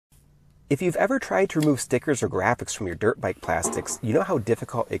If you've ever tried to remove stickers or graphics from your dirt bike plastics, you know how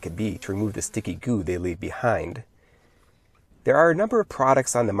difficult it can be to remove the sticky goo they leave behind. There are a number of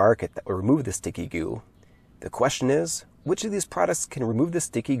products on the market that will remove the sticky goo. The question is, which of these products can remove the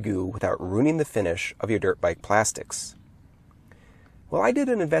sticky goo without ruining the finish of your dirt bike plastics? Well, I did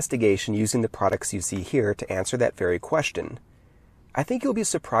an investigation using the products you see here to answer that very question. I think you'll be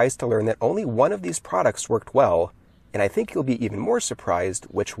surprised to learn that only one of these products worked well, and I think you'll be even more surprised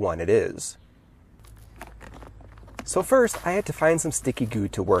which one it is. So first, I had to find some sticky goo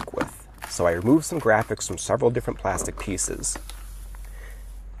to work with, so I removed some graphics from several different plastic pieces.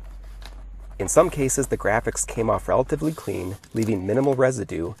 In some cases, the graphics came off relatively clean, leaving minimal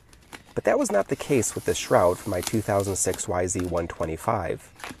residue, but that was not the case with this shroud from my 2006 YZ125.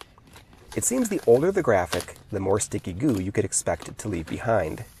 It seems the older the graphic, the more sticky goo you could expect it to leave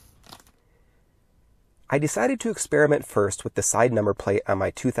behind. I decided to experiment first with the side number plate on my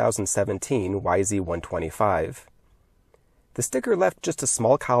 2017 YZ125. The sticker left just a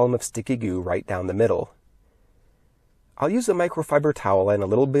small column of sticky goo right down the middle. I'll use a microfiber towel and a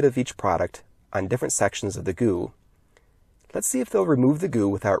little bit of each product on different sections of the goo. Let's see if they'll remove the goo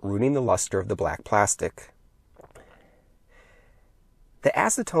without ruining the luster of the black plastic. The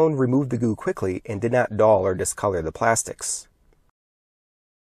acetone removed the goo quickly and did not dull or discolor the plastics.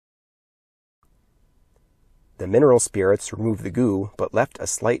 The mineral spirits removed the goo, but left a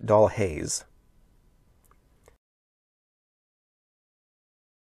slight dull haze.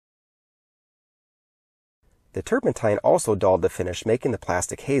 The turpentine also dulled the finish, making the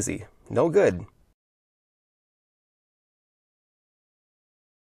plastic hazy. No good.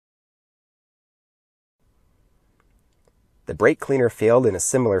 The brake cleaner failed in a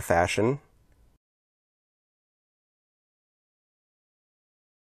similar fashion.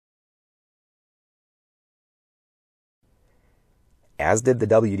 As did the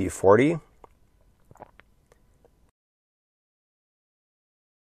WD-40.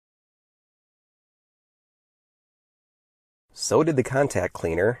 So did the contact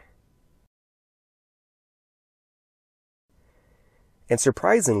cleaner. And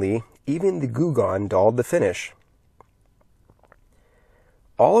surprisingly, even the Goo Gone dulled the finish.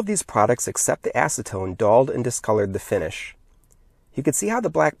 All of these products except the acetone dulled and discolored the finish. You can see how the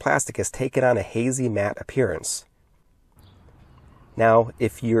black plastic has taken on a hazy matte appearance. Now,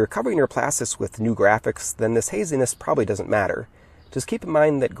 if you're covering your plastics with new graphics, then this haziness probably doesn't matter. Just keep in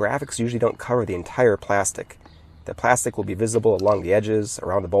mind that graphics usually don't cover the entire plastic. The plastic will be visible along the edges,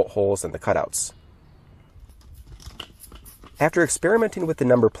 around the bolt holes, and the cutouts. After experimenting with the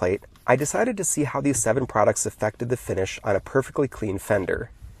number plate, I decided to see how these 7 products affected the finish on a perfectly clean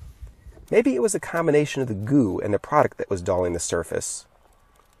fender. Maybe it was a combination of the goo and the product that was dulling the surface.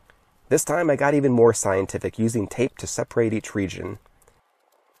 This time I got even more scientific, using tape to separate each region.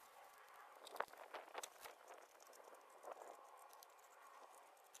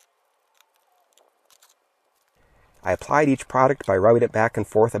 I applied each product by rubbing it back and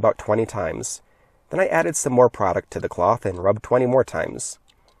forth about 20 times. Then I added some more product to the cloth and rubbed 20 more times.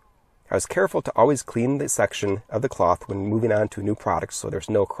 I was careful to always clean the section of the cloth when moving on to a new product so there's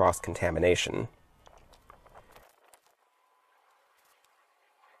no cross-contamination.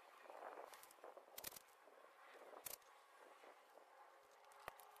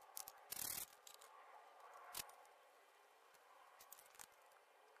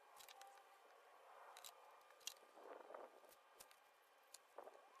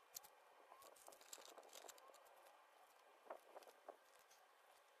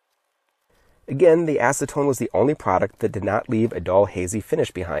 Again, the acetone was the only product that did not leave a dull, hazy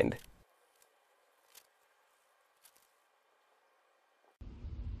finish behind.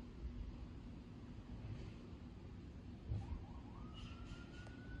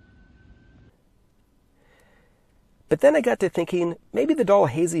 But then I got to thinking, maybe the dull,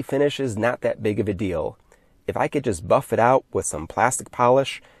 hazy finish is not that big of a deal. If I could just buff it out with some plastic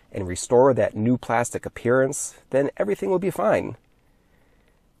polish and restore that new plastic appearance, then everything will be fine.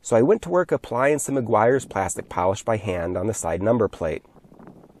 So I went to work applying some Meguiar's plastic polish by hand on the side number plate.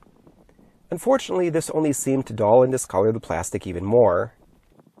 Unfortunately, this only seemed to dull and discolor the plastic even more.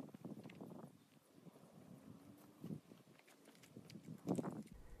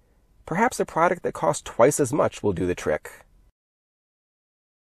 Perhaps a product that costs twice as much will do the trick.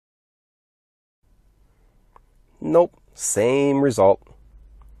 Nope, same result.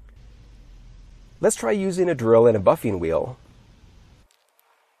 Let's try using a drill and a buffing wheel.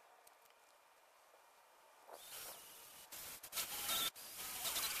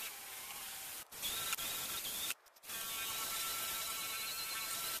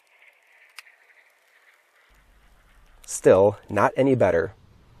 Still, not any better.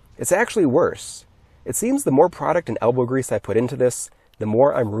 It's actually worse. It seems the more product and elbow grease I put into this, the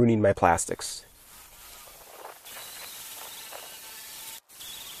more I'm ruining my plastics.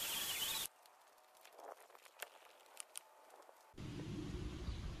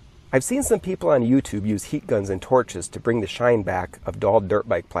 I've seen some people on YouTube use heat guns and torches to bring the shine back of dull dirt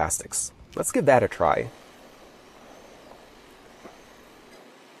bike plastics. Let's give that a try.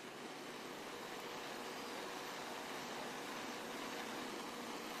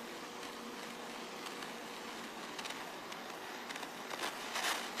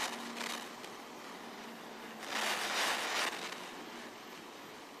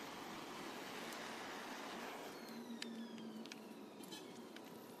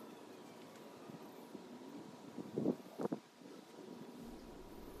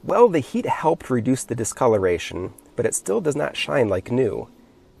 Well, the heat helped reduce the discoloration, but it still does not shine like new.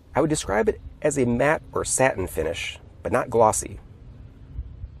 I would describe it as a matte or satin finish, but not glossy.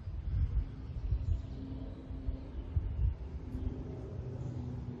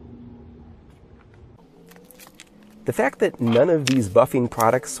 The fact that none of these buffing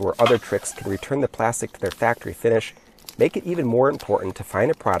products or other tricks can return the plastic to their factory finish make it even more important to find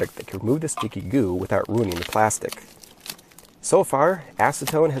a product that can remove the sticky goo without ruining the plastic. So far,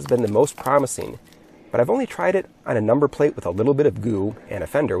 acetone has been the most promising, but I've only tried it on a number plate with a little bit of goo and a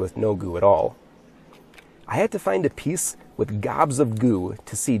fender with no goo at all. I had to find a piece with gobs of goo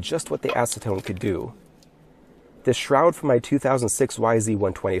to see just what the acetone could do. This shroud from my 2006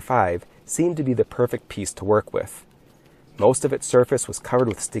 YZ125 seemed to be the perfect piece to work with. Most of its surface was covered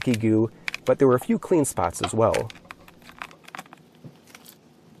with sticky goo, but there were a few clean spots as well.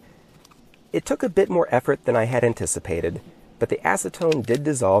 It took a bit more effort than I had anticipated, but the acetone did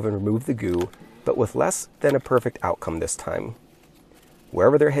dissolve and remove the goo, but with less than a perfect outcome this time.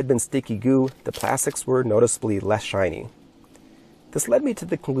 Wherever there had been sticky goo, the plastics were noticeably less shiny. This led me to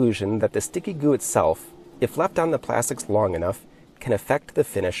the conclusion that the sticky goo itself, if left on the plastics long enough, can affect the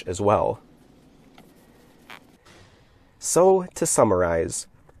finish as well. So, to summarize,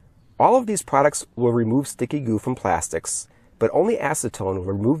 all of these products will remove sticky goo from plastics, but only acetone will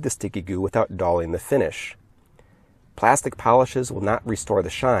remove the sticky goo without dulling the finish. Plastic polishes will not restore the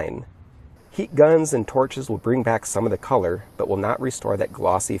shine. Heat guns and torches will bring back some of the color, but will not restore that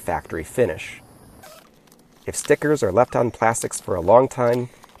glossy factory finish. If stickers are left on plastics for a long time,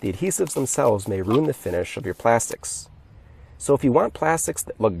 the adhesives themselves may ruin the finish of your plastics. So if you want plastics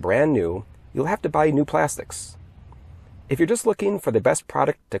that look brand new, you'll have to buy new plastics. If you're just looking for the best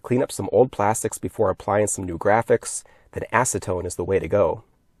product to clean up some old plastics before applying some new graphics, then acetone is the way to go.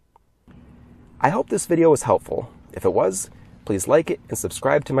 I hope this video was helpful. If it was, please like it and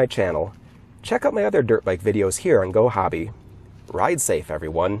subscribe to my channel. Check out my other dirt bike videos here on Go Hobby. Ride safe,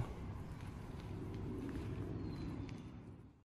 everyone.